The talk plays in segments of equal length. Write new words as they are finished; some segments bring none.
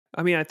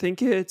I mean, I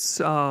think it's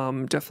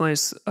definitely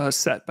a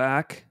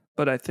setback,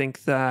 but I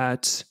think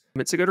that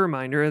it's a good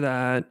reminder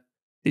that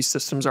these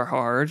systems are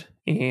hard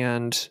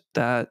and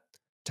that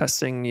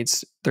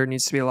there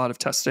needs to be a lot of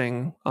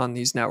testing on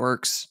these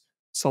networks,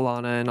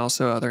 Solana and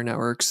also other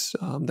networks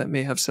that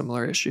may have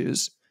similar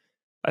issues.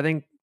 I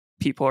think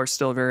people are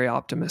still very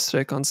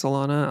optimistic on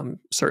Solana.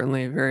 I'm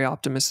certainly very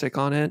optimistic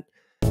on it.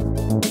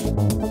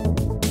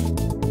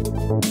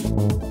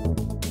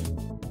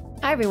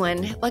 Hi,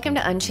 everyone. Welcome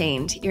to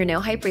Unchained, your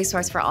no-hype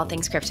resource for all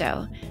things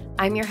crypto.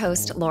 I'm your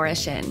host, Laura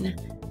Shin,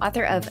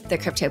 author of The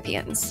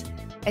Cryptopians.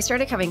 I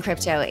started covering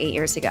crypto 8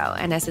 years ago,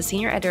 and as a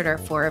senior editor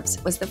of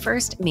Forbes, was the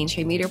first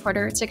mainstream media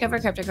reporter to cover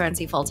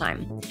cryptocurrency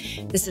full-time.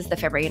 This is the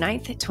February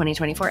 9th,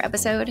 2024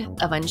 episode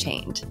of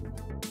Unchained.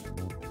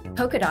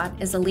 Polkadot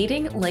is a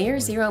leading Layer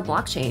 0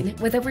 blockchain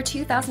with over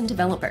 2,000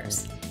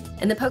 developers,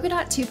 and the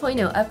Polkadot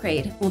 2.0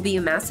 upgrade will be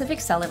a massive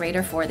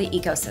accelerator for the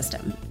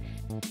ecosystem.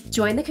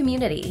 Join the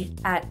community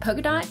at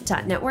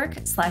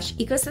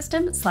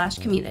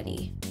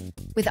polkadot.network/ecosystem/community.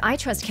 With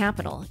iTrust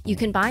Capital, you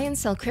can buy and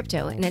sell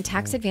crypto in a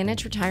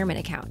tax-advantaged retirement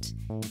account.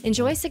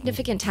 Enjoy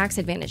significant tax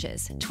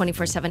advantages,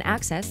 24/7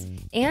 access,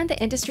 and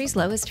the industry's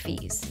lowest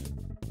fees.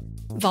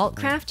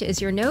 Vaultcraft is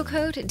your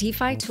no-code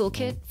DeFi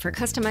toolkit for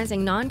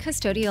customizing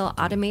non-custodial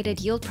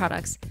automated yield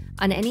products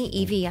on any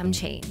EVM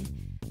chain.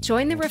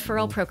 Join the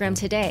referral program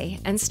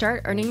today and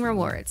start earning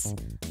rewards.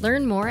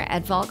 Learn more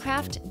at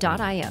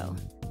vaultcraft.io.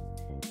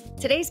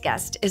 Today's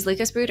guest is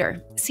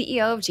Bruder,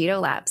 CEO of Jito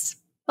Labs.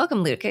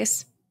 Welcome,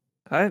 Lucas.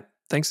 Hi,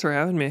 thanks for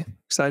having me.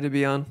 Excited to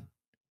be on.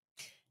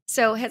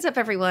 So heads up,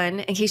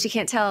 everyone. In case you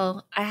can't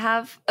tell, I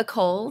have a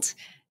cold,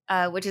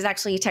 which is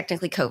actually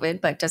technically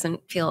COVID, but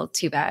doesn't feel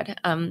too bad.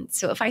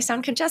 So if I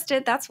sound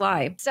congested, that's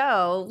why.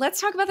 So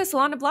let's talk about the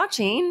Solana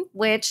blockchain,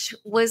 which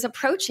was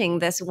approaching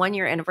this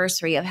 1-year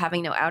anniversary of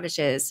having no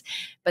outages.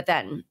 But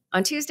then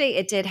on Tuesday,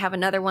 it did have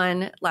another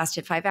one,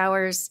 lasted 5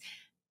 hours.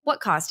 What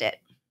caused it?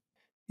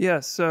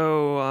 Yeah,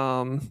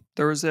 so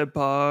there was a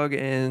bug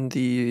in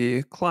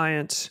the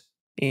client,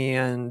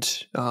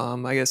 and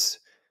I guess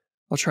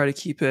I'll try to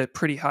keep it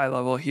pretty high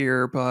level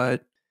here,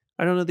 but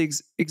I don't know the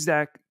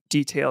exact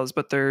details,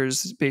 but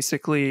there's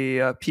basically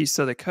a piece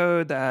of the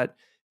code that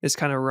is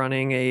kind of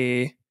running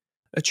a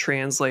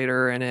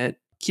translator, and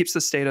it keeps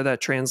the state of that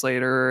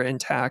translator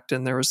intact,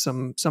 and there was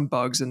some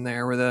bugs in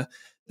there where the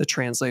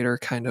translator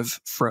kind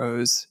of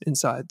froze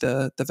inside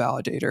the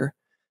validator.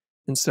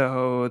 And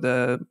so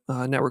the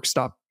network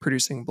stopped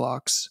producing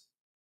blocks.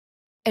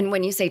 And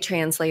when you say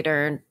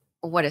translator,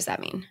 what does that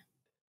mean?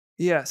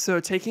 Yeah, so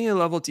taking a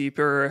level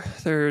deeper,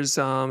 there's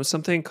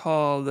something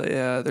called,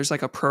 there's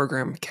like a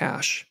program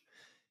cache.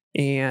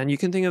 And you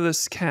can think of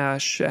this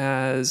cache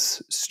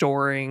as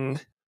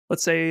storing,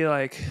 let's say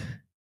like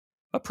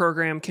a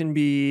program can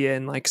be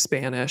in like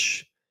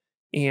Spanish,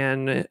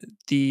 and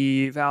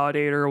the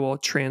validator will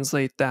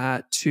translate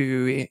that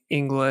to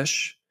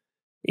English,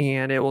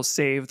 and it will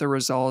save the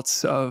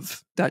results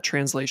of that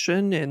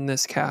translation in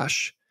this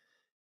cache.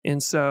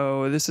 And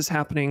so this is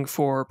happening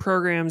for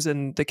programs,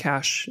 and the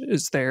cache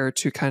is there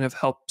to kind of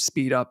help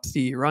speed up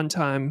the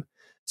runtime.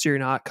 So you're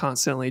not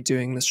constantly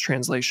doing this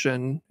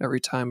translation every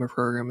time a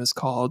program is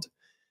called.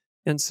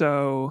 And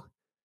so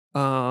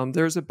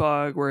there's a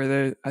bug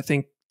where I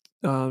think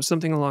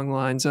something along the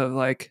lines of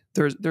like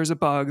there's a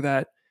bug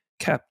that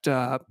kept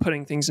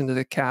putting things into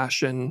the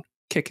cache and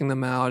kicking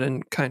them out,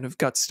 and kind of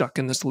got stuck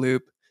in this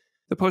loop.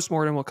 The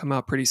postmortem will come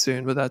out pretty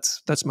soon, but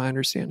that's my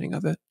understanding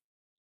of it.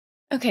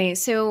 Okay,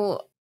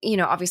 so,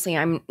 obviously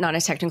I'm not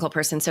a technical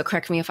person, so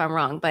correct me if I'm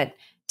wrong, but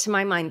to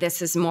my mind,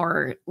 this is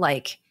more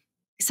like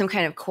some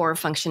kind of core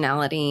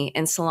functionality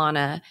in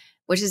Solana,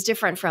 which is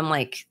different from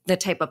like the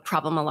type of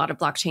problem a lot of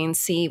blockchains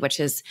see, which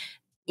is,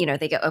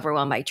 they get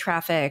overwhelmed by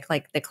traffic,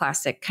 like the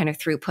classic kind of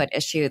throughput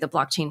issue, the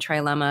blockchain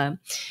trilemma.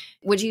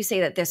 Would you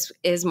say that this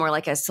is more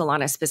like a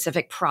Solana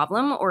specific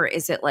problem, or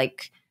is it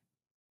like,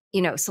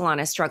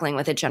 Solana struggling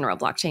with a general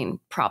blockchain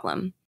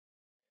problem?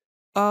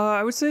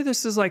 I would say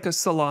this is like a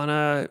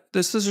Solana.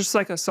 This is just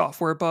like a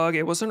software bug.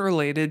 It wasn't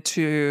related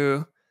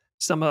to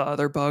some of the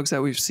other bugs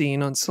that we've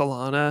seen on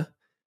Solana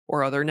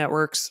or other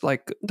networks.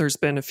 Like there's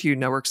been a few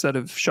networks that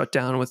have shut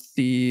down with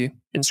the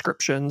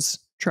inscriptions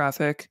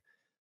traffic.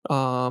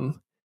 I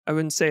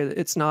wouldn't say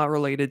it's not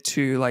related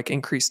to like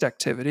increased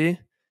activity.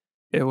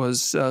 It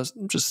was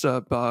just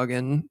a bug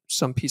in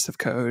some piece of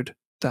code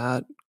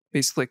that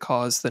basically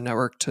caused the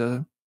network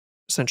to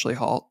essentially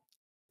halt.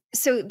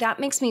 So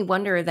that makes me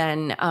wonder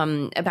then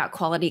about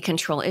quality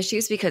control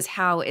issues, because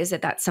how is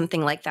it that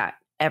something like that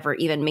ever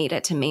even made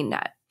it to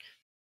mainnet?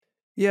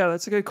 Yeah,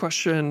 that's a good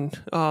question.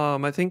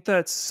 I think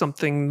that's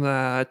something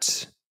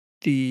that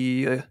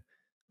the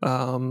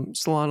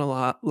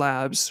Solana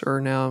Labs, or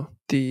now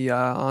the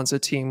Anza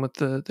team with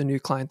the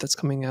new client that's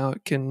coming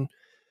out, can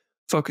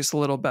focus a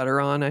little better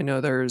on. I know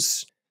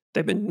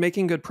they've been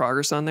making good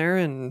progress on there,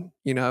 and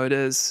it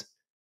is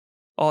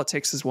all it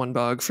takes is one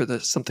bug for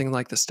something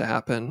like this to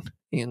happen.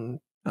 And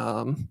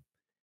I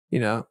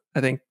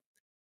think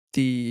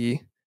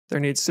there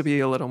needs to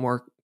be a little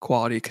more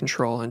quality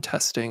control and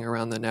testing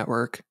around the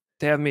network.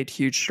 they have made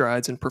huge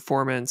strides in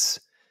performance.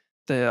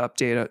 The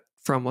update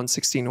from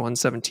 116 to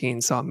 117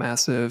 saw a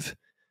massive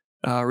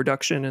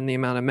reduction in the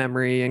amount of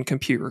memory and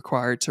compute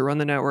required to run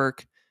the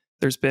network.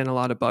 There's been a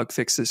lot of bug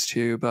fixes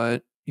too,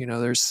 but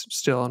there's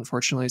still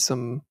unfortunately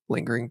some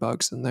lingering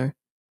bugs in there.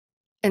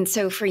 And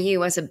so for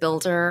you as a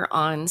builder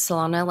on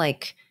Solana,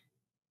 like,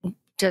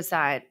 does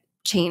that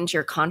change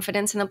your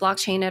confidence in the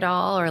blockchain at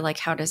all? Or like,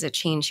 how does it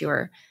change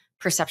your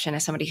perception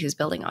as somebody who's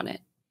building on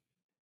it?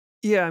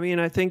 Yeah, I mean,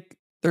 I think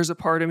there's a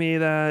part of me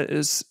that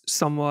is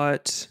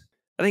somewhat,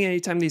 I think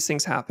anytime these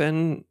things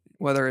happen,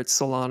 whether it's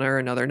Solana or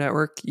another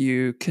network,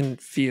 you can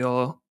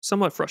feel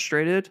somewhat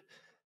frustrated.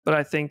 But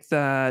I think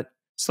that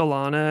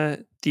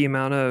Solana, the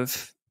amount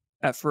of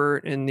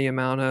effort and the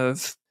amount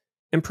of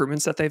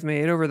improvements that they've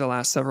made over the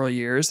last several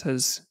years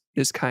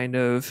is kind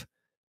of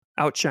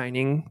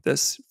outshining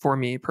this for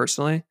me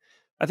personally.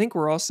 I think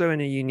we're also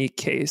in a unique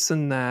case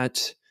in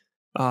that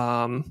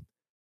um,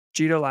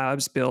 Jito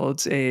Labs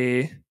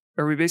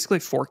we basically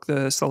forked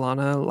the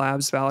Solana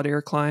Labs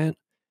validator client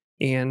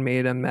and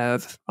made a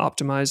MEV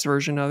optimized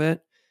version of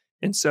it.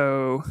 And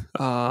so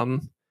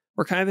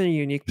we're kind of in a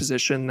unique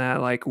position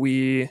that like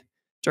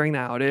during the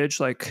outage,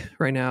 like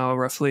right now,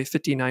 roughly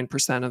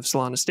 59% of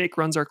Solana stake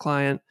runs our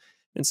client.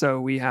 And so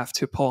we have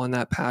to pull in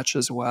that patch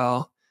as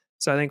well.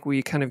 So I think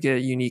we kind of get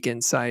a unique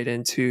insight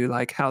into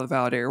like how the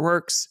validator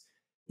works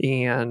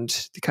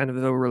and the kind of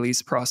the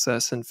release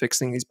process and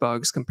fixing these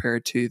bugs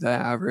compared to the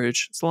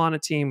average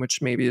Solana team,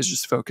 which maybe is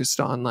just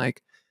focused on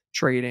like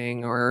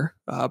trading or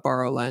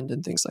borrow lend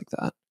and things like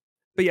that.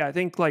 But yeah, I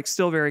think like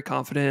still very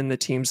confident in the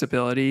team's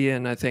ability.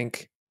 And I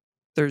think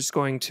there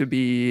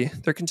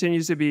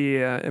continues to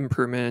be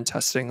improvement in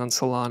testing on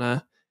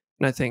Solana.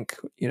 And I think,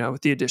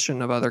 with the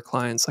addition of other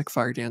clients like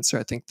Firedancer,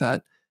 I think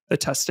that the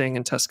testing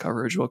and test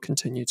coverage will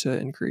continue to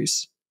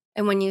increase.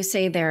 And when you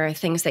say there are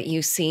things that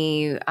you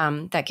see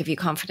that give you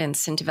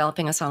confidence in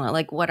developing a Solana,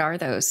 like what are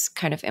those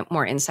kind of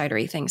more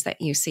insidery things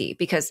that you see?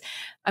 Because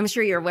I'm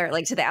sure you're aware,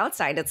 like to the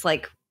outside, it's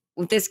like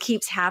this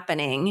keeps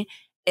happening.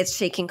 It's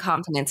shaking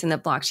confidence in the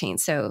blockchain.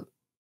 So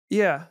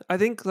yeah, I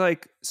think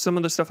like some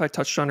of the stuff I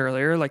touched on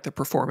earlier, like the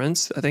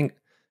performance, I think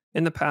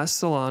in the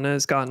past, Solana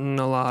has gotten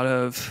a lot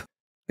of,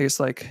 I guess,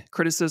 like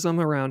criticism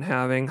around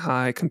having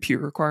high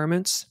compute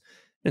requirements.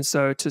 And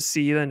so to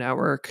see the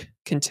network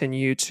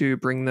continue to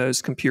bring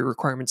those compute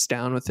requirements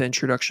down with the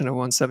introduction of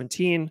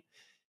 117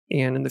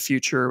 and in the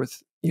future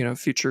with,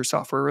 future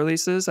software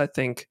releases, I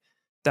think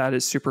that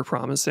is super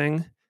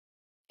promising.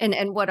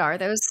 and what are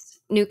those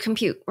new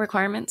compute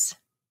requirements?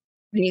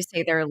 When you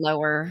say they're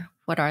lower,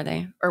 what are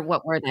they? Or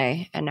what were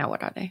they? And now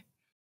what are they?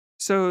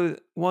 So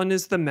one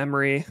is the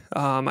memory.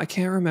 I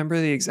can't remember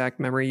the exact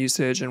memory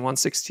usage in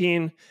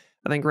 116.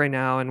 I think right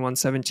now in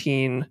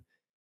 117,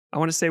 I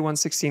want to say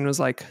 116 was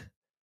like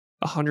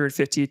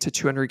 150 to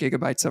 200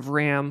 gigabytes of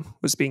RAM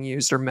was being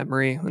used or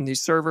memory on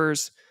these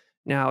servers.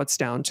 Now it's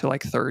down to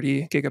like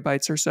 30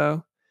 gigabytes or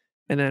so.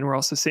 And then we're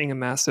also seeing a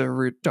massive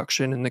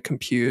reduction in the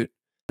compute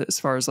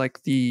as far as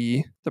like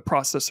the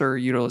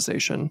processor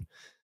utilization.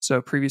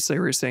 So previously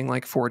we were saying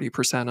like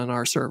 40% on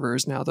our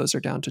servers. Now those are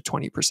down to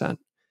 20%.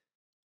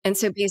 And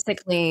so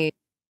basically,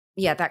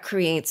 yeah, that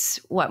creates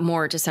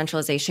more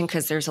decentralization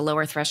because there's a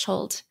lower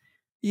threshold.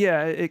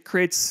 Yeah, it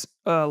creates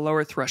a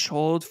lower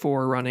threshold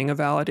for running a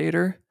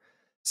validator.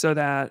 So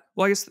that,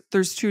 well, I guess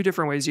there's two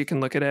different ways you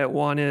can look at it.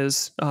 One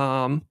is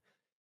in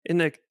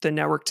the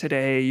network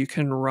today, you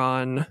can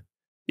run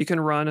a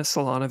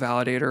Solana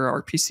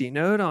validator RPC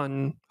node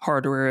on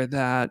hardware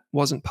that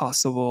wasn't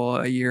possible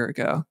a year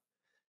ago.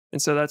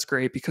 And so that's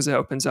great because it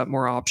opens up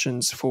more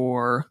options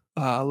for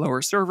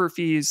lower server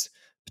fees,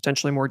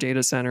 potentially more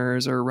data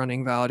centers or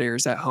running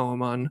validators at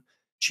home on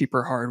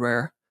cheaper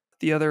hardware.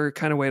 The other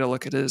kind of way to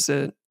look at it is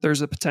that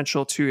there's a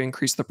potential to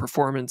increase the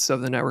performance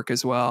of the network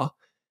as well.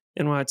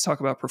 And when I talk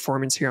about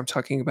performance here, I'm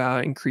talking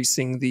about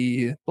increasing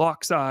the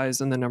block size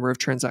and the number of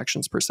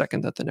transactions per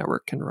second that the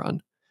network can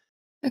run.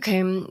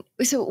 Okay.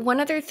 So one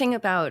other thing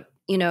about,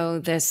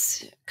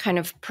 this kind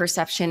of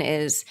perception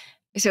is,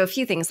 so a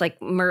few things like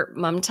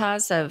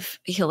Mumtaz of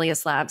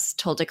Helios Labs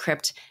told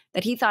Decrypt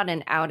that he thought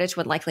an outage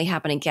would likely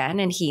happen again.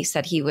 And he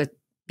said he would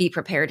be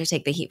prepared to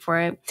take the heat for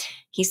it.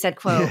 He said,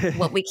 quote,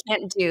 "What we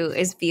can't do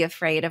is be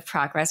afraid of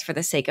progress for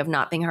the sake of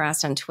not being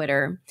harassed on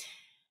Twitter."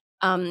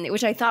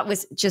 Which I thought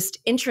was just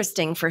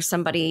interesting for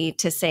somebody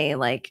to say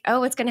like,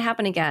 oh, it's going to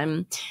happen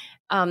again.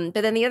 But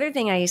then the other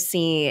thing I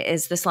see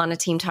is the Solana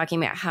team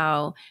talking about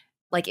how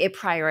like it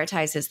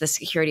prioritizes the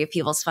security of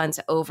people's funds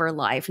over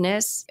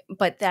liveness.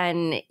 But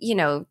then,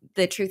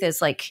 the truth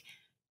is like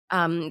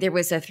there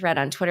was a thread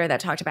on Twitter that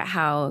talked about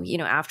how,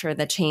 after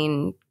the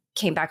chain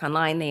came back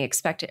online, they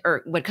expected,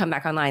 or would come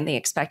back online, they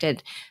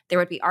expected there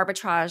would be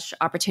arbitrage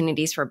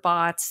opportunities for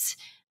bots.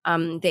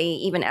 They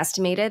even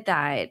estimated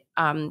that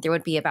there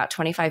would be about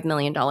 $25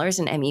 million in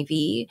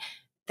MEV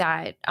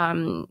that,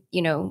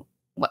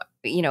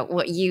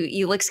 what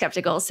you look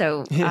skeptical.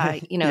 So, Yeah.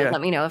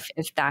 let me know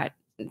if that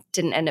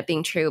didn't end up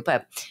being true.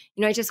 But,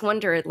 I just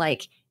wondered,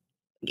 like,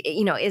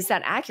 is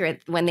that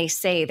accurate when they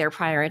say they're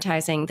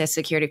prioritizing the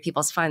security of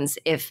people's funds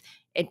if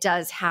it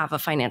does have a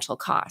financial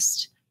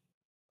cost?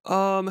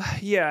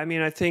 Yeah, I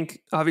mean, I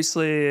think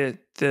obviously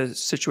the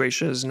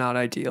situation is not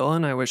ideal,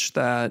 and I wish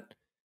that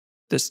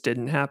this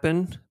didn't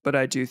happen, but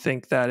I do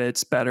think that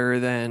it's better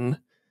than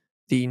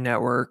the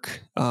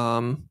network.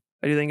 I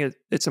do think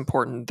it's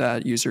important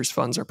that users'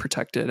 funds are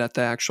protected at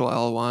the actual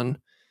L1.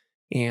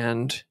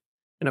 And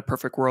in a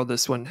perfect world,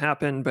 this wouldn't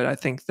happen. But I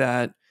think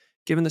that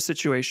given the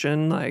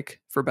situation,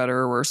 like for better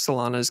or worse,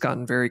 Solana has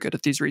gotten very good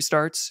at these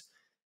restarts.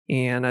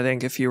 And I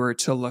think if you were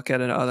to look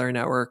at another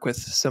network with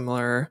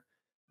similar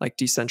like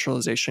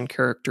decentralization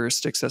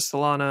characteristics as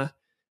Solana,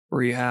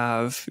 where you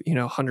have,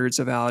 hundreds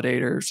of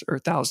validators or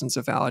thousands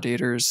of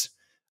validators,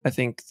 I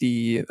think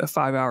the a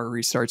 5 hour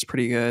restart's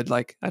pretty good.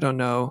 Like I don't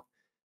know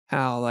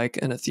how like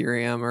an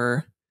Ethereum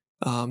or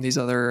these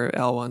other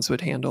L1s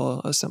would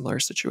handle a similar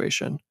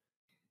situation.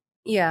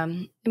 Yeah.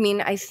 I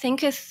mean, I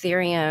think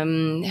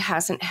Ethereum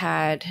hasn't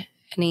had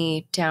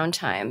any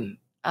downtime.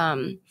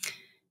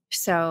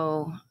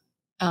 So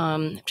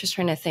I'm just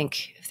trying to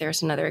think if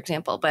there's another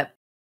example, but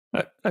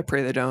I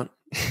pray they don't.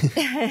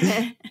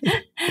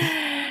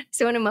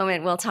 so in a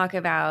moment, we'll talk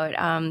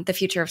about the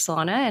future of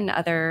Solana and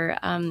other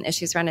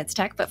issues around its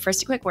tech. But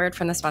first, a quick word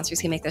from the sponsors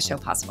who make this show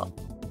possible.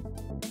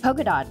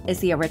 Polkadot is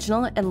the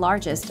original and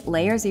largest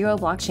Layer 0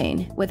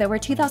 blockchain with over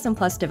 2,000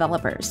 plus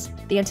developers.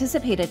 The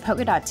anticipated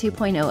Polkadot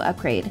 2.0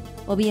 upgrade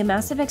will be a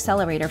massive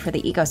accelerator for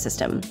the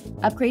ecosystem,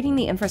 upgrading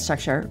the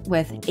infrastructure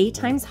with 8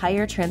 times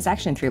higher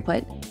transaction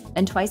throughput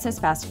and twice as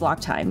fast block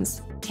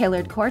times,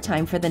 tailored core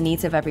time for the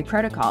needs of every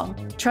protocol,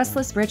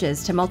 trustless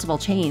bridges to multiple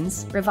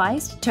chains,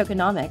 revised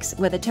tokenomics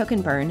with a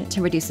token burn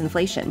to reduce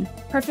inflation,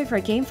 perfect for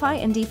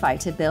GameFi and DeFi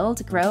to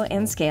build, grow,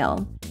 and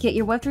scale. Get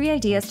your Web3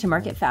 ideas to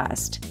market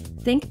fast.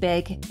 Think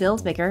big,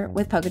 build bigger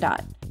with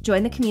Polkadot.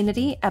 Join the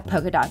community at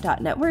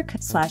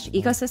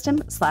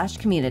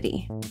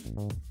polkadot.network/ecosystem/community.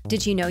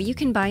 Did you know you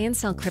can buy and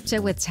sell crypto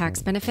with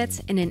tax benefits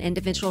in an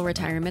individual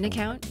retirement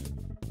account?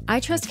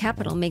 iTrust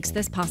Capital makes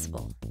this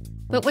possible.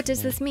 But what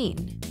does this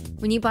mean?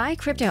 When you buy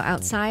crypto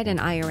outside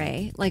an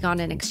IRA, like on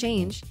an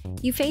exchange,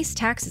 you face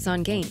taxes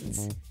on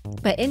gains.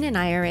 But in an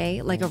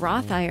IRA, like a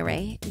Roth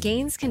IRA,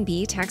 gains can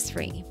be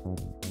tax-free.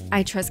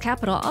 iTrust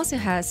Capital also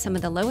has some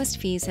of the lowest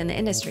fees in the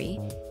industry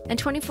and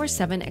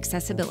 24/7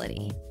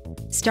 accessibility.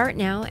 Start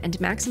now and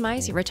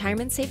maximize your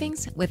retirement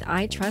savings with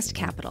iTrust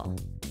Capital.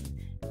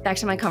 Back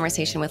to my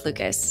conversation with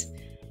Lucas.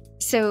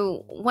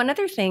 So one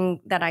other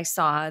thing that I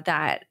saw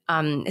that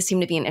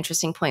seemed to be an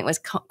interesting point was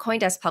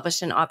CoinDesk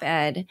published an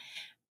op-ed,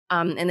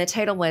 and the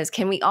title was,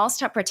 "Can we all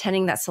stop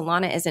pretending that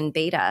Solana is in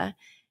beta?"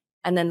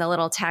 And then the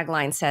little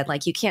tagline said,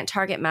 like, you can't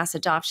target mass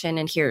adoption.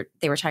 And here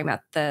they were talking about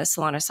the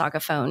Solana Saga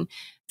phone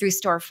through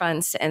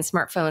storefronts and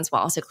smartphones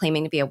while also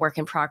claiming to be a work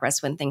in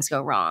progress when things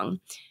go wrong.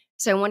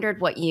 So I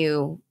wondered what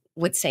you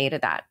would say to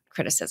that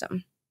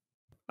criticism.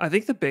 I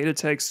think the beta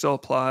tag still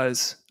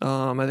applies.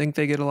 I think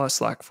they get a lot of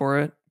slack for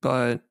it,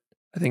 but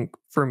I think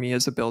for me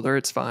as a builder,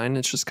 it's fine.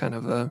 It's just kind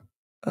of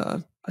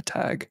a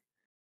tag.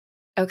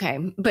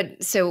 Okay.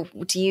 But so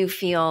do you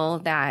feel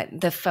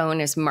that the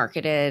phone is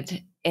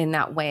marketed in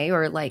that way,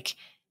 or like,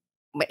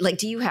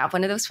 do you have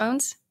one of those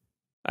phones?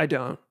 I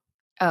don't.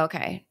 Oh,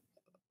 okay.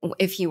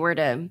 If you were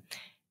to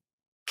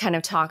kind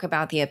of talk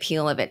about the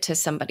appeal of it to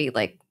somebody,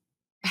 like,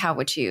 how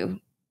would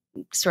you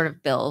sort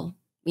of bill,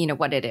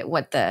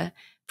 what the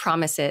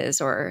promise is,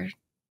 or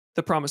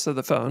The promise of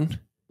the phone.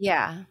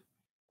 yeah.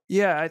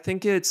 Yeah, I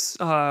think it's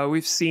I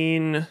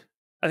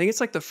think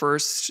it's like the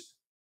first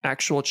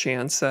actual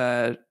chance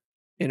at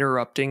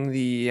interrupting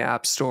the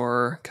App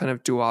Store kind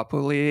of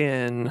duopoly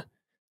and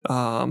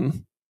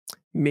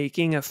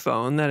making a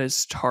phone that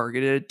is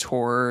targeted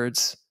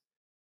towards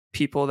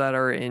people that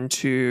are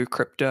into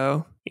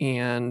crypto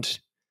and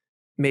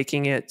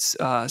making it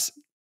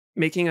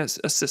making a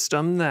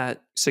system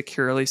that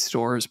securely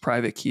stores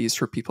private keys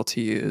for people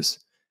to use.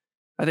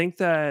 I think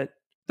that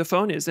the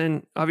phone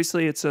isn't,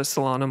 obviously it's a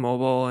Solana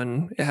mobile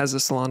and it has a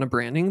Solana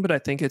branding, but I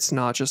think it's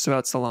not just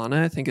about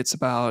Solana. I think it's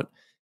about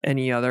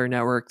any other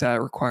network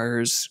that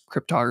requires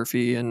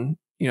cryptography and,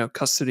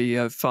 custody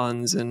of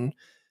funds and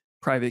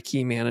private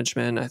key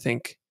management. I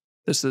think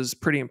this is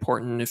pretty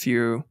important if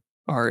you're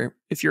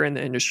in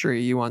the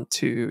industry, you want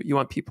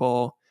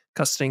people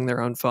custodying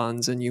their own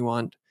funds and you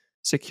want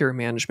secure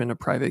management of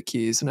private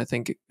keys. And I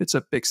think it's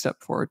a big step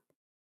towards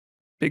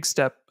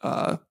that.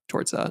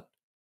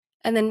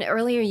 And then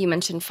earlier you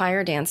mentioned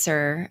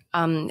Firedancer.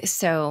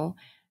 So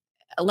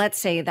let's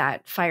say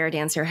that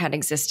Firedancer had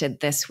existed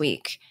this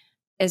week.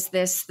 Is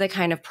this the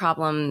kind of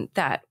problem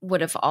that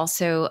would have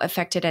also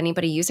affected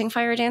anybody using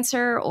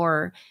Firedancer?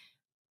 Or,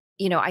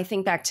 I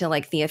think back to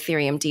like the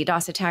Ethereum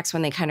DDoS attacks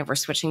when they kind of were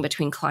switching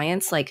between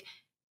clients. Like,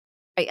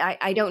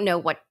 I don't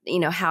know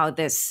how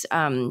this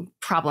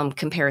problem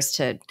compares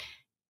to,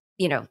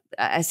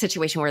 a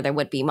situation where there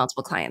would be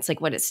multiple clients. Like,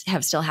 would it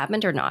have still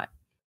happened or not?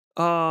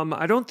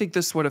 I don't think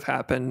this would have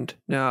happened.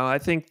 No, I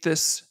think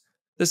this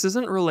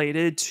isn't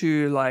related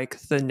to like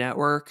the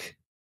network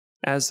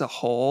as a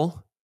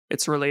whole.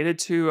 it's related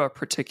to a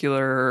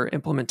particular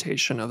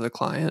implementation of the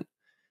client.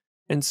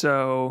 And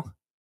so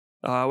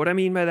what I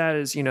mean by that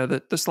is,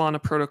 the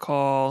Solana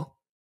protocol,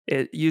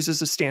 it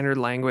uses a standard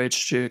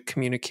language to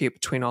communicate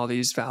between all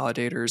these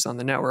validators on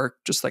the network,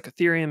 just like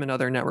Ethereum and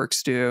other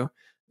networks do.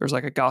 There's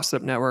like a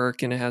gossip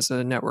network, and it has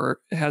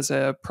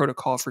a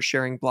protocol for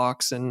sharing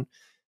blocks and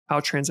how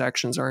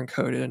transactions are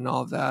encoded and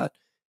all of that.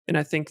 And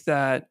I think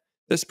that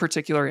this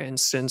particular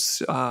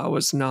instance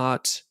was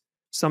not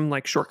some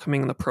like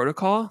shortcoming in the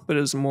protocol, but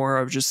it was more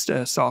of just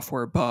a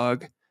software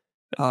bug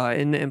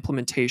in the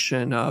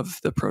implementation of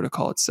the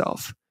protocol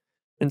itself.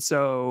 And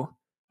so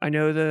I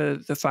know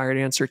the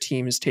Firedancer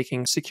team is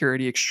taking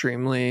security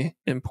extremely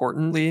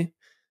importantly.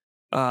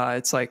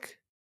 It's like,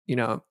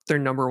 their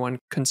number one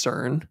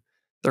concern.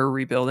 They're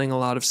rebuilding a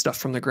lot of stuff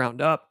from the ground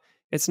up.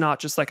 It's not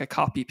just like a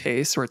copy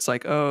paste where it's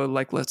like, oh,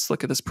 like, let's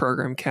look at this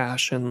program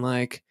cache and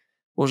like,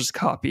 we'll just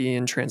copy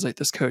and translate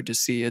this code to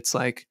C. It's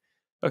like,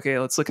 okay,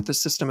 let's look at the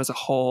system as a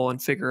whole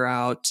and figure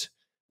out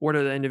what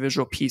are the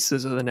individual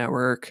pieces of the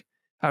network,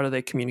 how do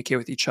they communicate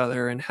with each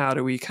other, and how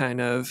do we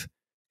kind of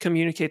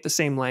communicate the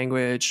same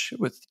language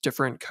with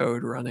different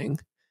code running.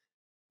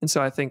 And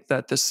so I think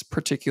that this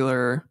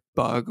particular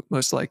bug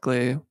most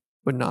likely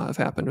would not have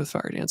happened with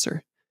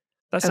Firedancer.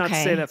 That's not to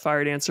say that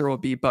Firedancer will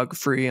be bug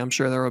free. I'm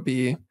sure there will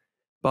be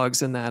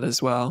bugs in that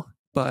as well.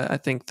 But I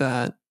think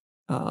that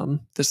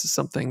this is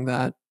something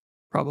that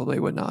probably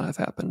would not have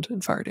happened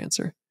in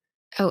Firedancer.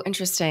 Oh,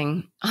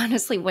 interesting.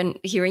 Honestly, when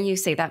hearing you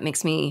say that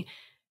makes me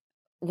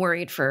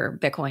worried for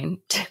Bitcoin.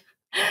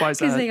 Why is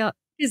that?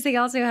 Because they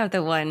also have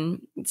the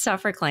one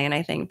software client,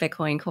 I think,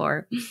 Bitcoin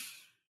Core.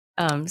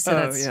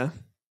 Yeah.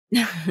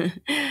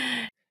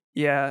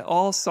 Yeah,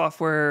 all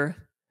software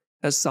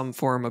has some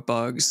form of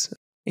bugs,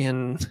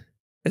 and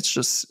it's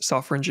just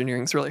software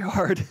engineering is really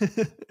hard.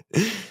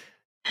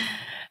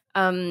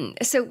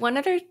 So one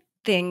other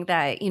thing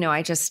that,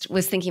 I just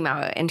was thinking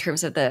about in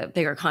terms of the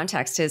bigger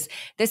context is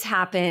this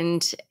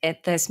happened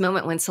at this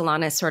moment when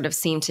Solana sort of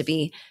seemed to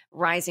be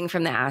rising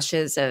from the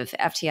ashes of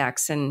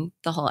FTX and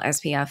the whole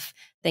SPF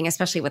thing,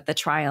 especially with the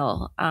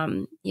trial,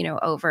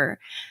 over.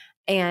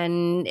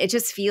 And it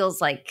just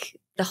feels like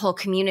the whole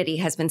community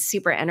has been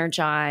super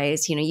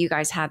energized. You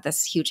guys had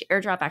this huge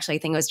airdrop, actually, I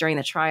think it was during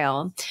the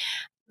trial.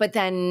 But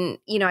then,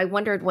 I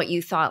wondered what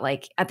you thought,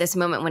 like at this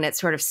moment when it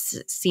sort of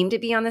seemed to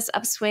be on this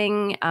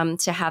upswing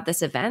to have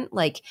this event,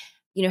 like,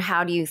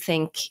 how do you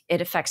think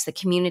it affects the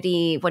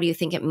community? What do you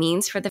think it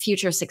means for the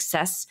future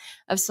success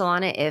of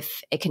Solana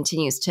if it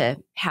continues to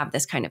have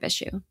this kind of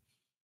issue?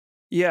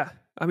 Yeah,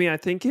 I mean, I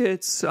think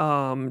it's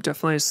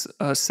definitely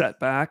a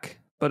setback,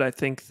 but I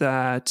think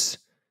that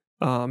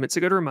it's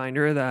a good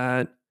reminder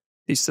that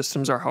these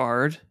systems are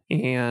hard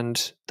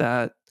and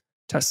that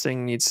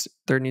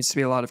there needs to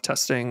be a lot of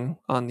testing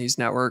on these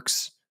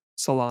networks,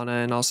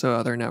 Solana and also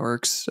other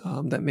networks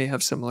that may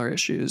have similar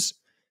issues.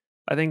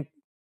 I think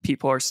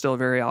people are still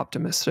very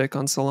optimistic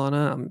on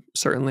Solana. I'm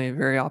certainly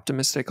very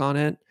optimistic on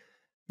it.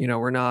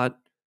 We're not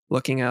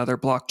looking at other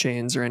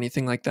blockchains or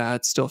anything like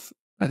that. Still,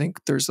 I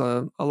think there's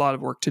a lot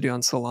of work to do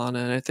on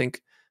Solana, and I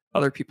think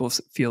other people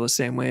feel the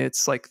same way.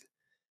 It's like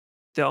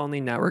the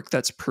only network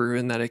that's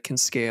proven that it can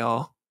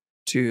scale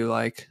to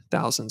like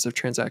thousands of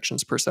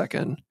transactions per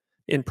second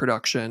in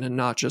production, and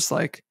not just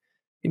like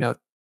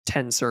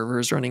 10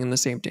 servers running in the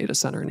same data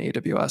center in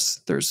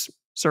AWS. There's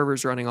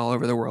servers running all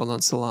over the world on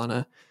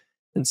Solana.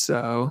 And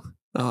so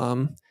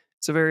I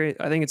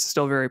think it's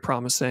still very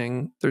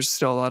promising. There's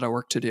still a lot of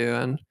work to do,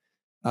 and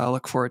I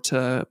look forward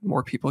to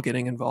more people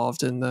getting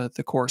involved in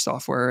the core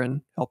software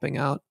and helping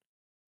out.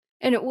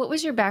 And what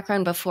was your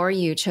background before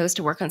you chose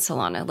to work on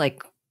Solana?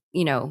 Like,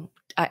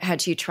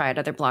 had you tried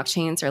other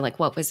blockchains, or like,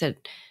 what was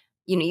it?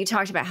 You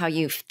talked about how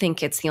you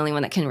think it's the only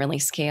one that can really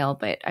scale,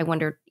 but I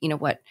wondered,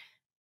 what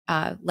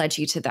led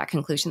you to that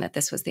conclusion that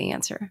this was the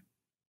answer?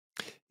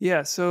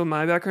 Yeah, so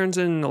my background's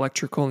in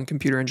electrical and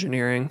computer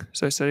engineering.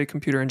 So I studied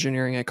computer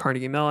engineering at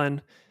Carnegie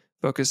Mellon,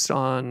 focused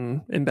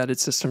on embedded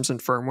systems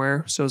and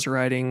firmware. So I was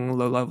writing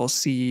low-level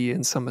C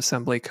and some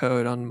assembly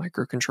code on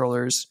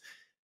microcontrollers.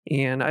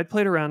 And I'd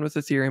played around with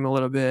Ethereum a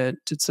little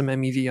bit, did some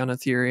MEV on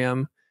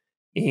Ethereum.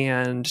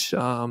 And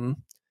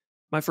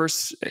my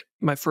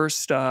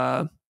first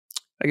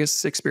I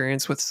guess,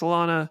 experience with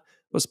Solana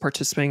was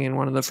participating in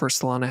one of the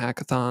first Solana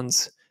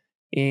hackathons.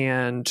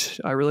 And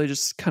I really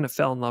just kind of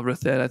fell in love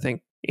with it. I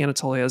think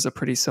Anatoly has a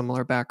pretty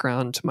similar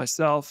background to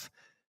myself,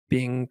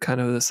 being kind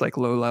of this like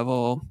low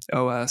level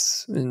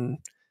OS and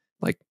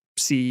like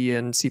C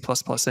and C++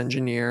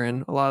 engineer.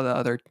 And a lot of the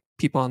other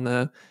people on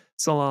the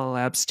Solana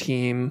Labs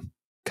team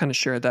kind of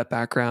shared that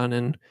background.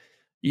 And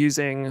I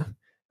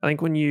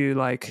think when you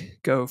like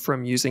go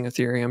from using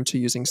Ethereum to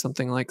using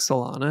something like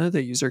Solana,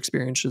 the user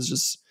experience is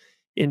just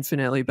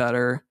infinitely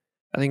better.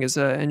 I think as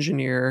an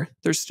engineer,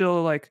 there's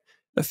still like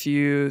a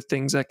few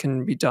things that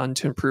can be done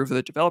to improve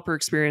the developer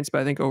experience,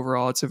 but I think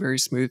overall it's a very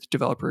smooth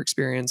developer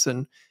experience,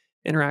 and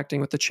interacting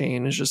with the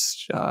chain is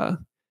just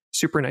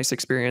super nice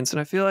experience.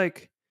 And I feel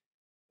like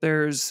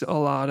there's a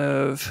lot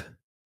of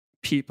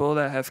people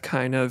that have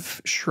kind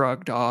of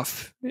shrugged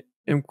off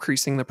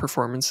increasing the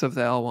performance of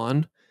the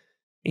L1.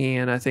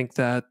 And I think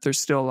that there's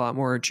still a lot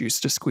more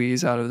juice to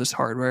squeeze out of this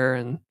hardware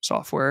and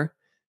software.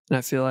 And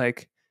I feel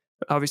like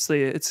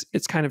obviously it's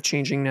kind of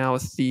changing now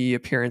with the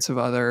appearance of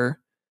other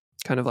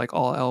kind of like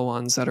all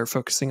L1s that are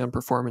focusing on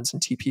performance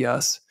and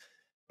TPS.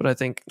 But I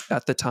think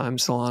at the time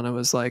Solana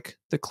was like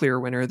the clear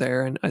winner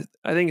there. And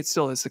I think it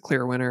still is the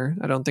clear winner.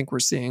 I don't think we're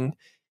seeing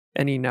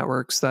any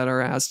networks that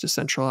are as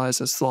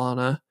decentralized as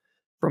Solana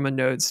from a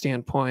node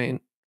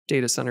standpoint,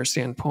 data center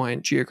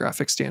standpoint,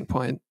 geographic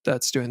standpoint,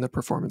 that's doing the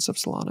performance of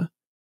Solana.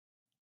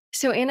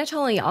 So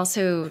Anatoly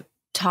also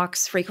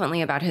talks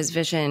frequently about his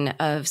vision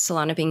of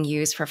Solana being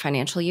used for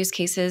financial use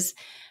cases,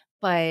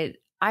 but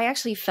I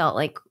actually felt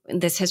like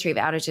this history of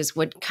outages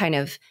would kind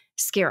of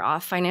scare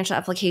off financial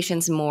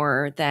applications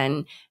more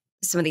than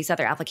some of these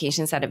other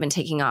applications that have been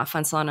taking off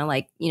on Solana,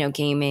 like,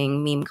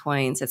 gaming, meme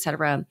coins,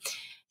 etc.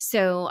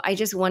 So I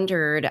just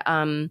wondered,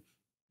 how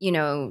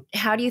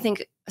do you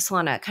think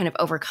Solana kind of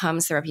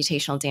overcomes the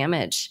reputational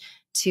damage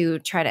to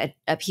try to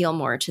appeal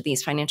more to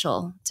these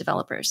financial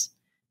developers?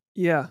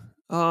 Yeah.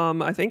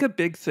 I think a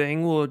big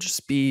thing will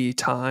just be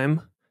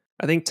time.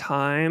 I think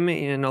time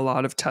in a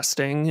lot of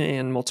testing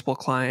and multiple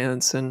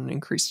clients and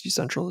increased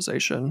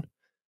decentralization.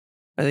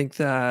 I think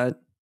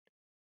that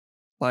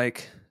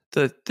like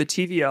the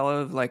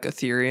TVL of like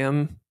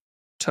Ethereum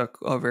took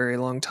a very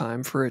long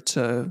time for it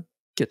to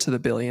get to the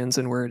billions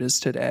and where it is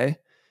today.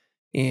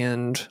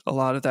 And a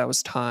lot of that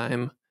was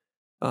time.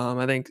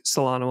 I think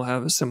Solana will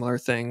have a similar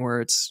thing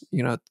where it's,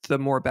 the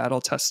more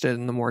battle tested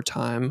and the more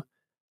time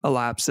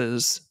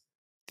elapses,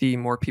 the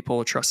more people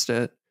will trust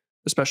it,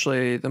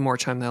 especially the more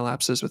time that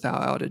elapses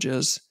without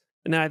outages.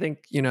 And then I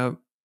think,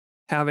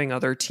 having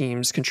other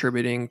teams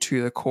contributing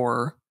to the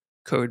core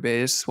code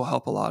base will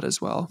help a lot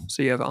as well.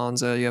 So you have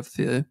Anza, you have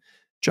the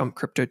Jump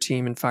Crypto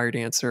team and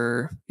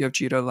Firedancer, you have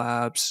Jito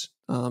Labs,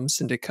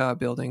 Syndica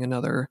building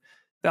another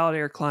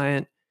validator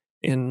client,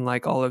 and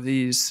like all of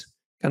these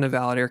kind of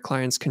validator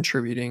clients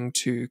contributing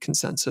to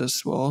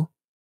consensus will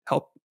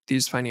help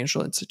these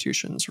financial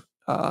institutions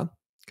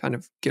kind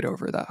of get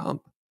over that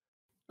hump.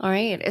 All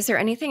right. Is there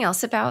anything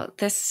else about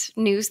this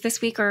news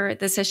this week or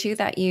this issue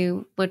that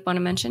you would want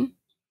to mention?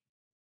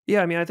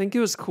 Yeah, I mean, I think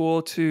it was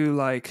cool to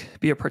like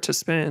be a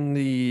participant in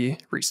the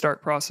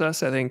restart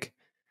process. I think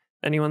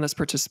anyone that's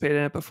participated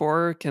in it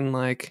before can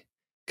like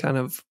kind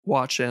of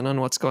watch in on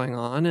what's going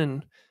on.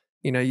 And,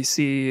 you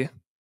see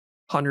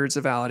hundreds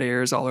of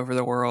validators all over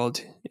the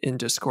world in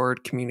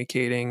Discord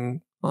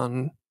communicating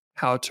on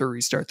how to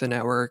restart the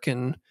network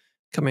and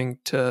coming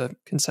to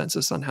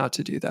consensus on how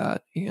to do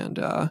that. And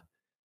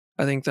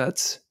I think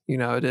that's,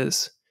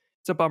 it's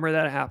a bummer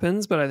that it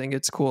happens, but I think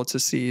it's cool to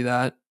see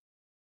that,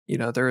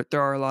 there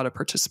are a lot of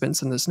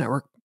participants in this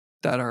network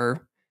that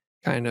are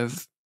kind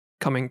of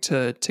coming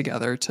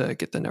together to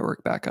get the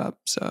network back up.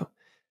 So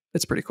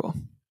it's pretty cool.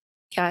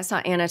 Yeah, I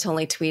saw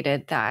Anatoly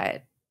tweeted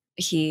that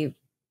he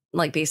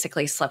like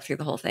basically slept through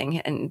the whole thing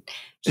and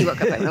he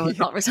woke up and it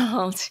was all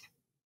resolved.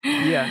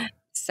 Yeah.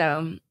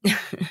 So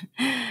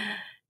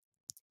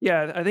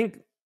yeah, I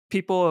think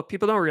people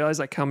don't realize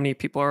like how many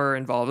people are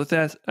involved with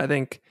that. I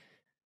think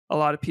a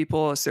lot of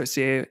people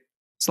associate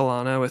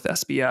Solana with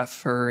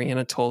SBF or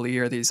Anatoly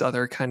or these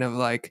other kind of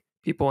like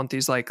people want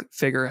these like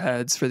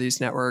figureheads for these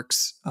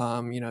networks.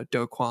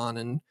 Do Kwon,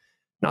 and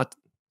not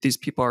these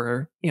people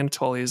are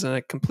Anatoly is in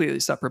a completely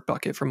separate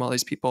bucket from all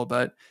these people,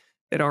 but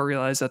they don't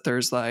realize that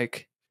there's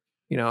like,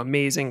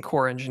 amazing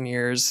core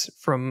engineers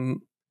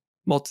from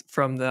the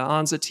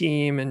Anza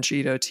team and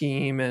Jito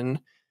team, and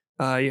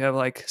you have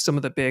like some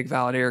of the big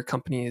validator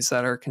companies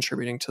that are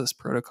contributing to this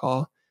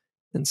protocol.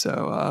 And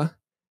so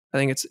I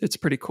think it's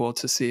pretty cool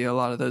to see a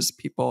lot of those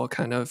people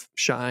kind of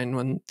shine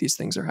when these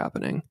things are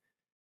happening.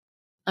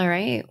 All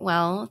right.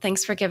 Well,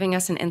 thanks for giving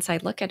us an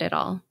inside look at it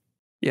all.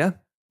 Yeah.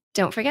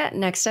 Don't forget,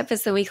 next up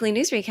is the weekly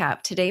news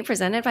recap, today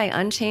presented by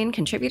Unchained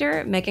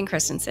contributor Megan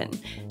Christensen.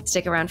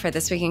 Stick around for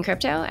This Week in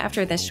Crypto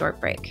after this short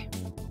break.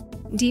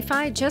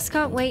 DeFi just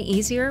got way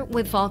easier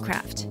with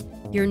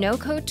Volcraft, your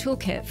no-code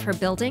toolkit for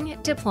building,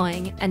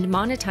 deploying, and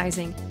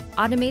monetizing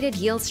automated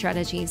yield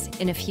strategies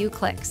in a few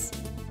clicks.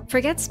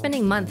 Forget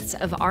spending months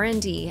of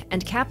R&D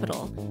and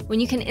capital when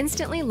you can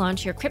instantly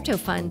launch your crypto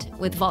fund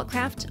with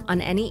Volcraft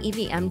on any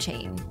EVM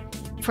chain.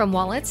 From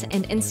wallets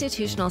and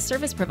institutional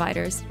service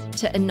providers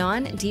to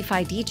anon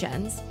DeFi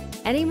degens,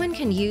 anyone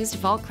can use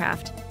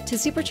Volcraft to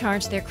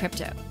supercharge their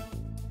crypto.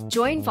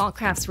 Join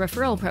Volcraft's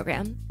referral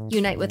program,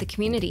 unite with the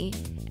community,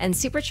 and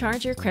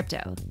supercharge your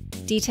crypto.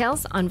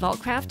 Details on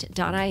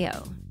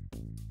volcraft.io.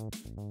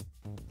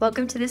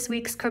 Welcome to this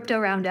week's Crypto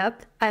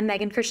Roundup. I'm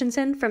Megan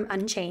Christensen from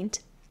Unchained.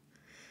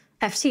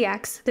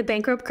 FTX, the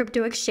bankrupt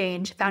crypto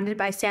exchange founded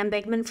by Sam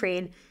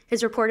Bankman-Fried,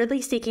 is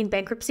reportedly seeking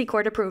bankruptcy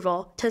court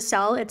approval to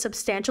sell its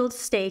substantial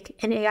stake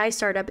in AI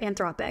startup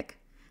Anthropic.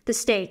 The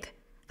stake,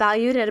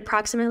 valued at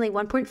approximately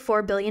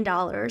 $1.4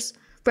 billion,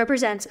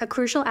 represents a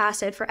crucial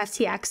asset for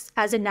FTX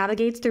as it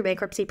navigates through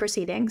bankruptcy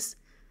proceedings.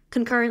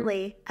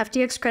 Concurrently,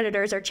 FTX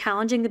creditors are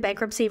challenging the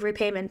bankruptcy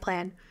repayment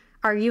plan,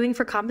 arguing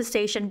for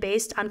compensation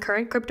based on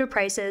current crypto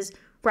prices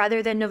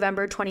rather than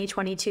November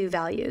 2022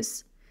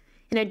 values.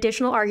 An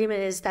additional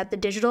argument is that the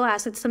digital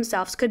assets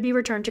themselves could be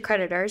returned to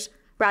creditors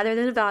rather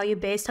than a value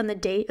based on the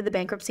date of the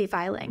bankruptcy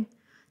filing.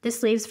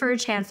 This leaves for a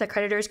chance that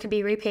creditors could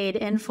be repaid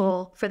in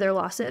full for their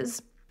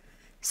losses.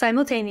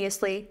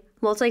 Simultaneously,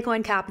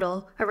 Multicoin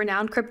Capital, a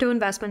renowned crypto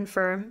investment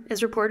firm,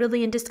 is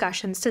reportedly in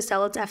discussions to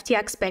sell its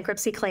FTX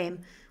bankruptcy claim,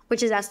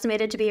 which is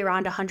estimated to be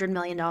around $100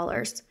 million.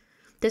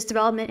 This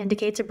development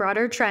indicates a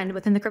broader trend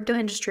within the crypto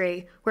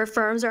industry where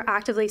firms are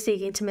actively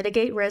seeking to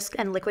mitigate risk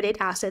and liquidate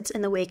assets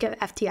in the wake of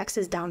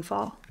FTX's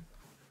downfall.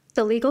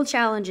 The legal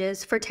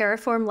challenges for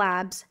Terraform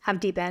Labs have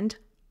deepened.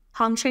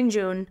 Hong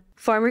Cheng-jun,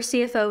 former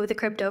CFO of the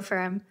crypto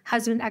firm,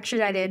 has been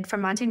extradited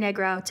from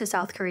Montenegro to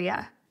South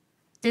Korea.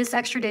 This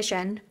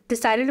extradition,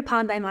 decided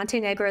upon by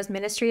Montenegro's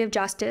Ministry of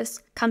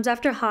Justice, comes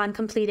after Han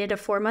completed a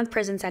 4-month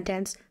prison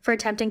sentence for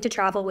attempting to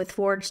travel with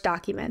forged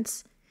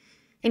documents.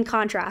 In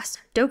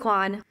contrast, Do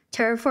Kwon,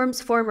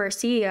 Terraform's former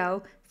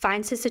CEO,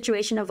 finds his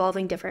situation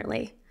evolving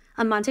differently.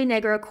 A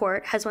Montenegro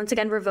court has once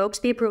again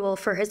revoked the approval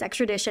for his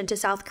extradition to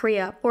South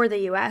Korea or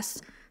the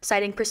US,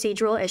 citing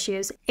procedural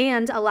issues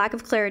and a lack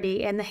of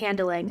clarity in the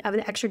handling of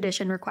the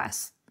extradition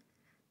requests.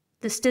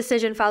 This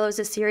decision follows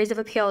a series of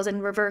appeals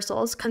and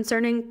reversals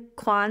concerning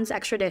Kwon's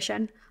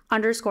extradition,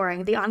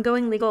 underscoring the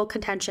ongoing legal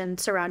contention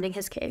surrounding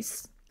his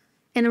case.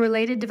 In a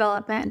related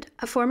development,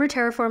 a former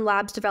Terraform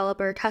Labs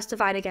developer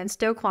testified against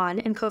Do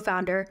Kwon and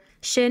co-founder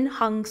Shin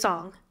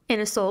Hong-song in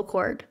a Seoul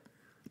court.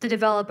 The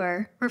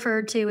developer,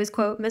 referred to as,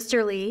 quote,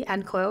 Mr. Lee,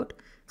 end quote,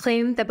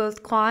 claimed that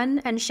both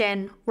Kwon and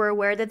Shin were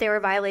aware that they were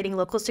violating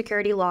local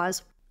security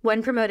laws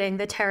when promoting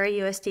the Terra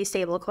USD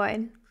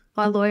stablecoin.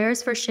 While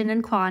lawyers for Shin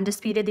and Kwon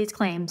disputed these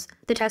claims,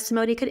 the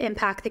testimony could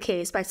impact the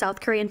case by South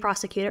Korean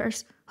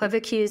prosecutors who have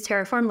accused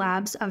Terraform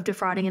Labs of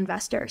defrauding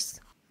investors.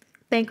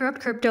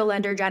 Bankrupt crypto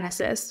lender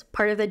Genesis,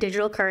 part of the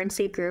digital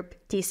currency group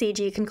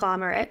DCG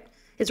conglomerate,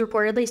 is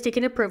reportedly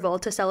seeking approval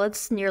to sell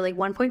its nearly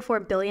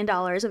 $1.4 billion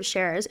of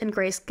shares in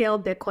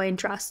Grayscale Bitcoin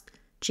Trust,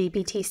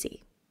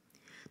 GBTC.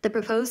 The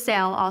proposed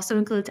sale also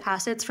includes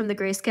assets from the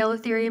Grayscale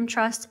Ethereum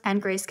Trust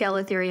and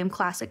Grayscale Ethereum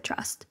Classic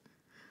Trust.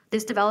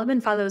 This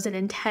development follows an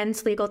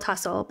intense legal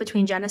tussle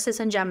between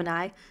Genesis and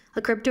Gemini,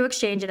 a crypto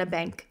exchange and a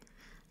bank.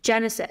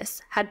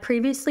 Genesis had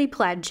previously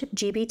pledged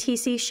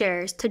GBTC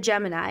shares to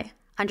Gemini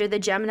under the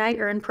Gemini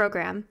Earn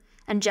program,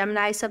 and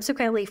Gemini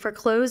subsequently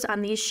foreclosed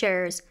on these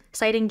shares,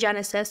 citing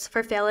Genesis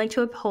for failing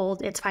to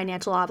uphold its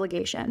financial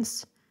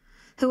obligations.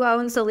 Who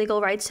owns the legal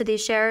rights to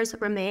these shares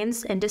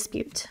remains in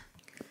dispute.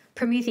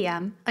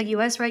 Prometheum, a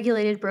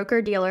U.S.-regulated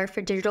broker-dealer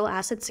for digital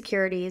asset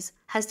securities,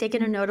 has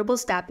taken a notable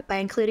step by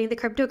including the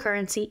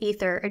cryptocurrency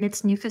Ether in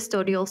its new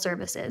custodial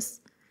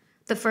services.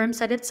 The firm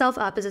set itself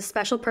up as a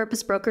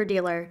special-purpose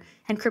broker-dealer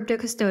and crypto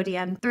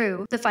custodian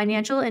through the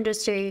Financial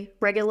Industry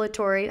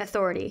Regulatory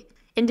Authority,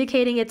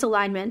 indicating its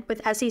alignment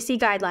with SEC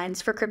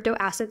guidelines for crypto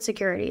asset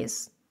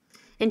securities.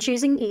 In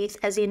choosing ETH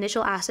as the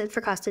initial asset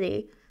for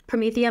custody,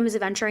 Prometheum is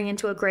venturing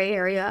into a gray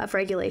area of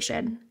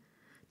regulation.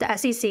 The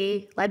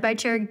SEC, led by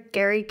Chair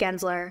Gary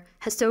Gensler,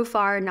 has so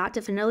far not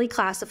definitively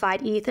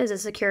classified ETH as a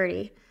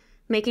security,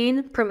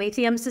 making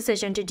Prometheum's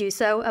decision to do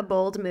so a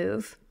bold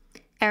move.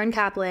 Aaron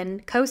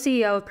Kaplan,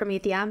 co-CEO of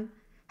Prometheum,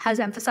 has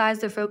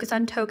emphasized their focus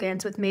on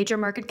tokens with major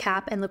market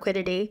cap and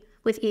liquidity,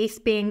 with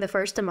ETH being the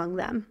first among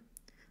them.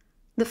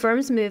 The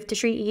firm's move to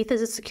treat ETH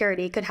as a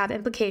security could have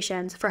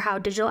implications for how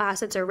digital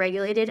assets are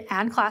regulated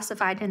and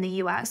classified in the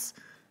U.S.,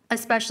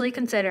 especially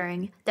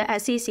considering the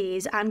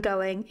SEC's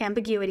ongoing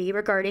ambiguity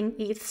regarding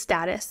ETH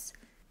status.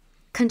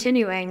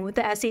 Continuing with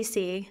the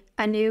SEC,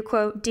 a new,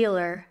 quote,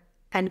 dealer,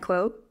 end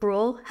quote,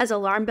 rule has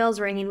alarm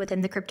bells ringing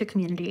within the crypto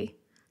community.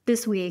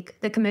 This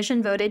week, the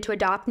Commission voted to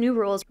adopt new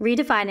rules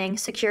redefining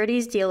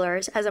securities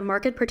dealers as a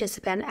market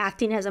participant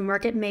acting as a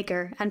market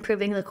maker and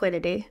proving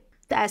liquidity.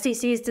 The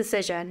SEC's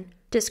decision,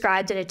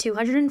 described in a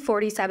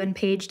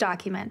 247-page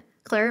document,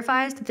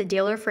 clarifies that the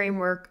dealer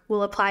framework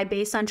will apply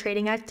based on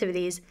trading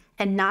activities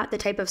and not the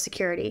type of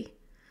security.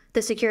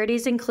 The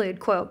securities include,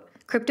 quote,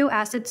 crypto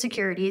asset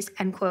securities,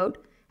 end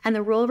quote, and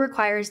the rule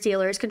requires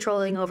dealers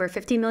controlling over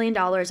 $50 million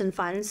in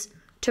funds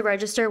to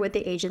register with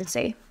the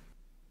agency.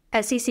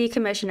 SEC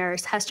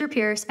Commissioners Hester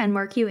Pierce and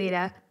Mark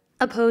Ueda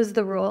opposed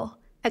the rule,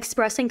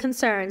 expressing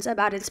concerns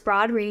about its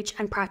broad reach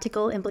and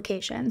practical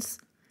implications.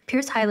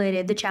 Pierce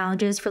highlighted the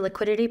challenges for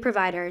liquidity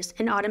providers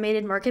and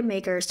automated market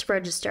makers to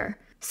register,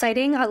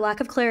 citing a lack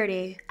of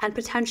clarity and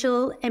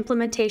potential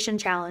implementation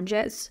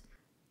challenges.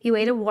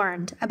 Ueda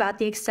warned about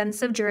the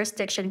extensive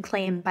jurisdiction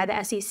claimed by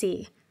the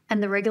SEC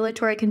and the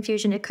regulatory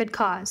confusion it could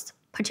cause,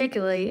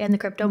 particularly in the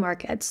crypto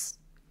markets.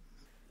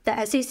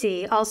 The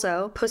SEC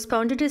also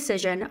postponed a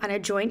decision on a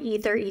joint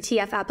Ether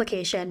ETF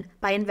application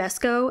by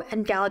Invesco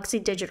and Galaxy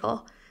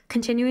Digital,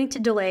 continuing to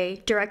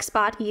delay direct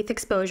spot ETH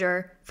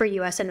exposure for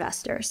U.S.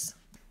 investors.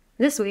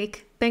 This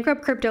week,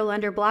 bankrupt crypto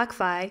lender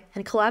BlockFi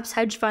and collapsed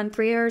hedge fund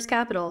Three Arrows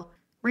Capital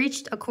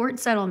reached a court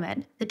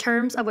settlement, the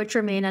terms of which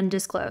remain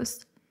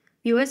undisclosed.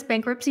 U.S.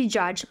 bankruptcy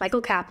judge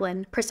Michael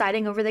Kaplan,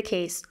 presiding over the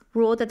case,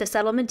 ruled that the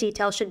settlement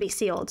details should be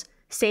sealed,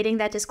 stating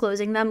that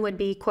disclosing them would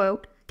be,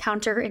 quote,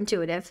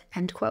 counterintuitive,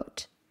 end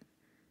quote.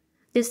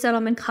 This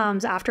settlement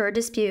comes after a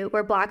dispute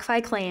where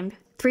BlockFi claimed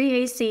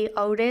 3AC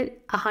owed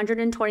it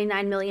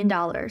 $129 million,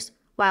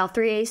 while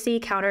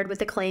 3AC countered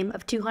with a claim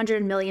of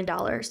 $200 million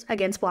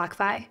against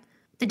BlockFi.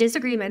 The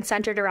disagreement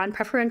centered around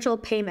preferential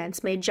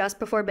payments made just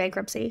before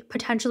bankruptcy,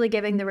 potentially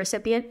giving the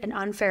recipient an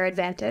unfair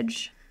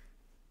advantage.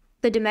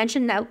 The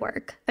Dimension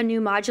Network, a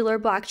new modular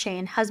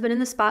blockchain, has been in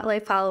the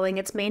spotlight following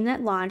its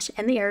mainnet launch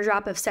and the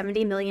airdrop of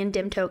 70 million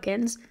DIM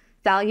tokens,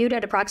 valued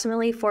at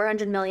approximately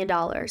 $400 million.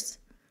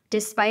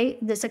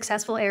 Despite the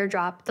successful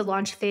airdrop, the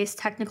launch faced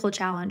technical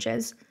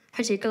challenges,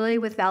 particularly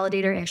with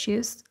validator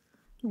issues.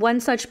 One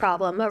such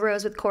problem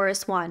arose with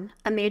Chorus One,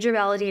 a major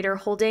validator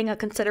holding a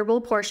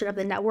considerable portion of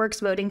the network's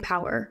voting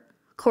power.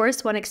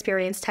 Chorus One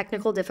experienced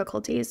technical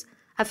difficulties,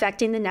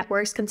 affecting the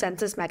network's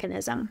consensus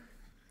mechanism.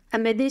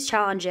 Amid these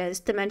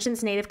challenges,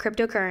 Dimension's native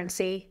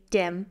cryptocurrency,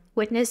 DIM,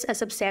 witnessed a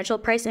substantial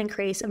price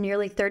increase of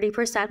nearly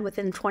 30%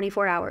 within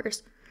 24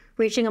 hours,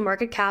 reaching a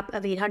market cap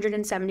of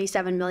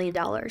 $877 million.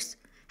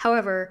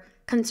 However,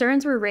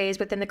 concerns were raised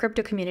within the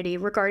crypto community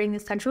regarding the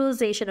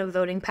centralization of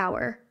voting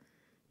power.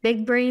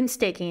 Big Brain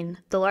Staking,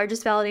 the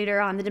largest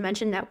validator on the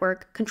Dimension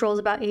network, controls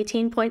about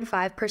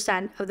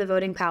 18.5% of the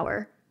voting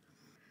power,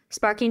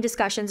 sparking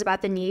discussions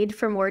about the need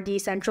for more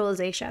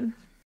decentralization.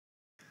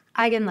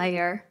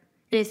 Eigenlayer,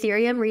 an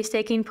Ethereum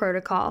restaking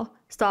protocol,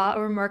 saw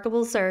a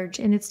remarkable surge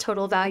in its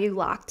total value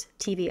locked,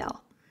 TVL,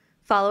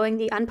 following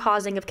the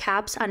unpausing of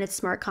caps on its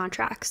smart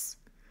contracts.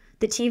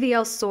 The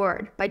TVL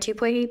soared by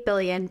 $2.8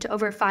 billion to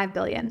over $5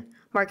 billion,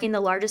 marking the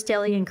largest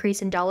daily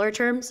increase in dollar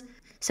terms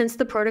since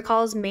the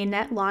protocol's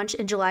mainnet launch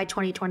in July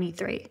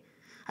 2023.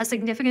 A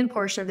significant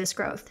portion of this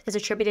growth is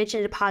attributed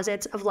to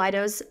deposits of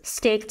Lido's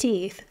staked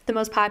ETH, the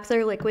most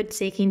popular liquid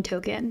staking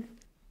token.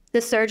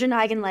 The surge in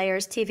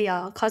Eigenlayer's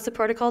TVL caused the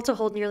protocol to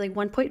hold nearly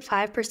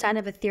 1.5%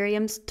 of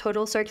Ethereum's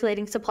total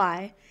circulating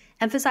supply,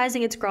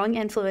 emphasizing its growing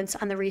influence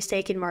on the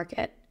restaking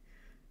market.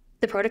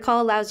 The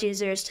protocol allows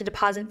users to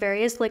deposit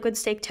various liquid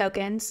stake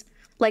tokens,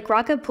 like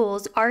Rocket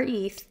Pool's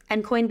RETH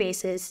and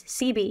Coinbase's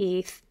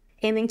CBETH,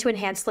 aiming to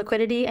enhance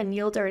liquidity and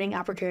yield earning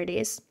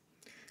opportunities.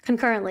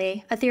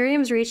 Concurrently,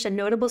 Ethereum's reached a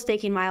notable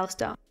staking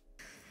milestone,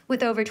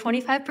 with over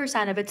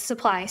 25% of its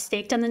supply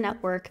staked on the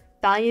network,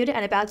 valued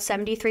at about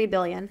 $73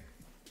 billion.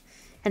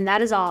 And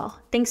that is all.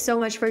 Thanks so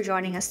much for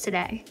joining us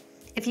today.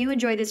 If you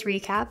enjoyed this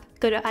recap,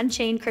 go to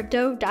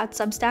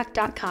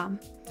unchainedcrypto.substack.com.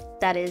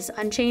 That is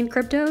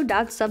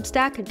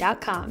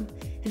unchainedcrypto.substack.com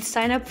and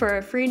sign up for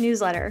a free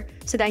newsletter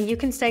so that you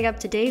can stay up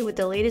to date with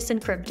the latest in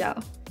crypto.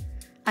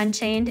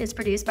 Unchained is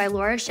produced by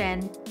Laura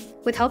Shin,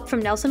 with help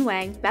from Nelson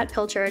Wang, Matt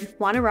Pilchard,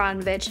 Juan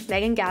Aronovich,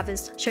 Megan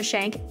Gavis,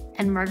 Shashank,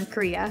 and Margaret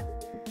Korea.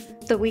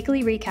 The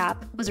weekly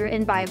recap was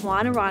written by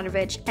Juan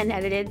Aronovich and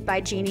edited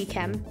by Jeannie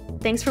Kim.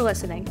 Thanks for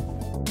listening.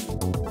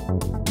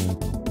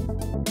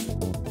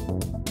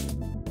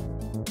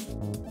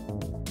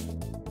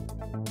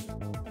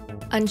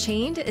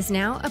 Unchained is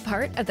now a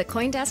part of the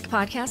CoinDesk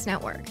Podcast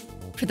Network.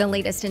 For the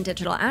latest in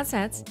digital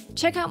assets,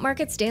 check out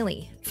Markets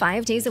Daily,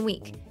 5 days a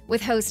week,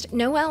 with host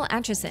Noel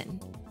Atchison.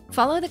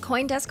 Follow the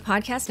CoinDesk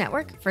Podcast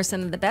Network for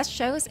some of the best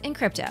shows in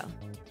crypto.